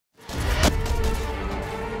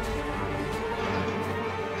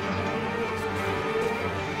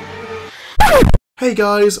Hey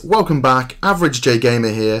guys, welcome back, Average J Gamer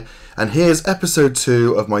here, and here's episode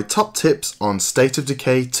 2 of my top tips on State of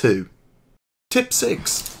Decay 2. Tip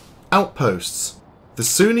 6. Outposts. The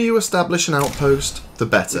sooner you establish an outpost, the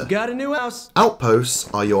better. We've got a new house. Outposts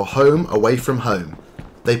are your home away from home.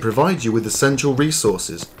 They provide you with essential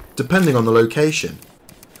resources, depending on the location,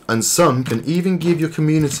 and some can even give your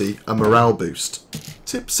community a morale boost.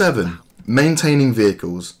 Tip 7. Maintaining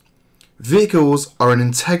vehicles. Vehicles are an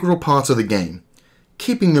integral part of the game.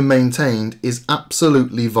 Keeping them maintained is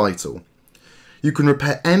absolutely vital. You can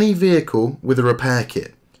repair any vehicle with a repair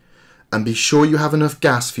kit, and be sure you have enough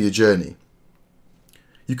gas for your journey.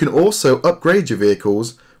 You can also upgrade your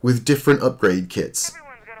vehicles with different upgrade kits.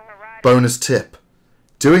 Bonus tip.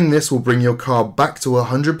 Doing this will bring your car back to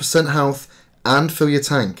 100% health and fill your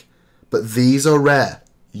tank, but these are rare.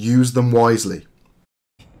 Use them wisely.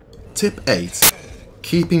 Tip 8.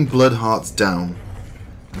 Keeping blood hearts down.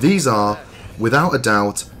 These are, without a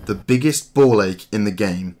doubt, the biggest ball ache in the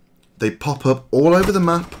game. They pop up all over the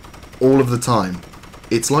map, all of the time.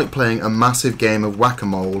 It's like playing a massive game of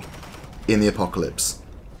whack-a-mole in the apocalypse.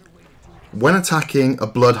 When attacking a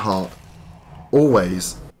blood heart,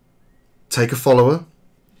 always take a follower,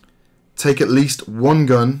 take at least one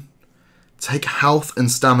gun, take health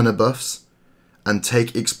and stamina buffs, and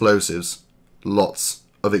take explosives. Lots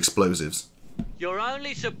of explosives. You're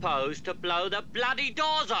only supposed to blow the bloody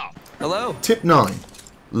doors off. Hello. Tip 9.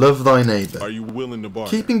 Love thy neighbour. Are you willing to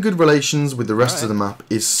bargain? Keeping good relations with the rest of the map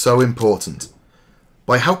is so important.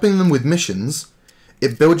 By helping them with missions,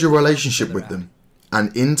 it builds your relationship with them,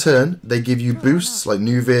 and in turn they give you boosts like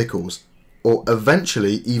new vehicles, or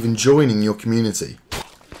eventually even joining your community.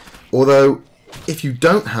 Although, if you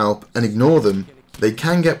don't help and ignore them, they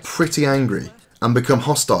can get pretty angry and become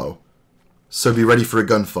hostile, so be ready for a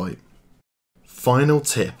gunfight. Final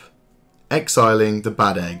tip. Exiling the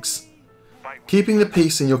bad eggs. Keeping the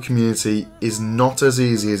peace in your community is not as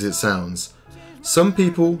easy as it sounds. Some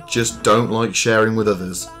people just don't like sharing with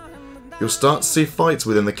others. You'll start to see fights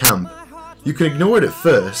within the camp. You can ignore it at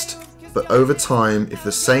first, but over time, if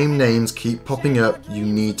the same names keep popping up, you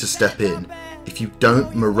need to step in. If you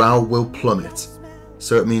don't, morale will plummet.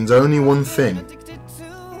 So it means only one thing.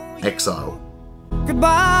 Exile.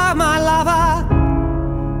 Goodbye, my lover.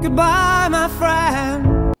 Goodbye, my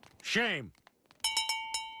friend. Shame.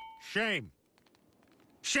 Shame.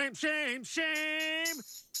 Shame, shame, shame.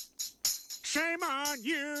 Shame on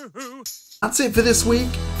you. That's it for this week.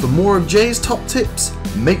 For more of Jay's top tips,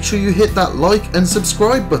 make sure you hit that like and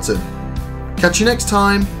subscribe button. Catch you next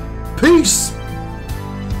time. Peace!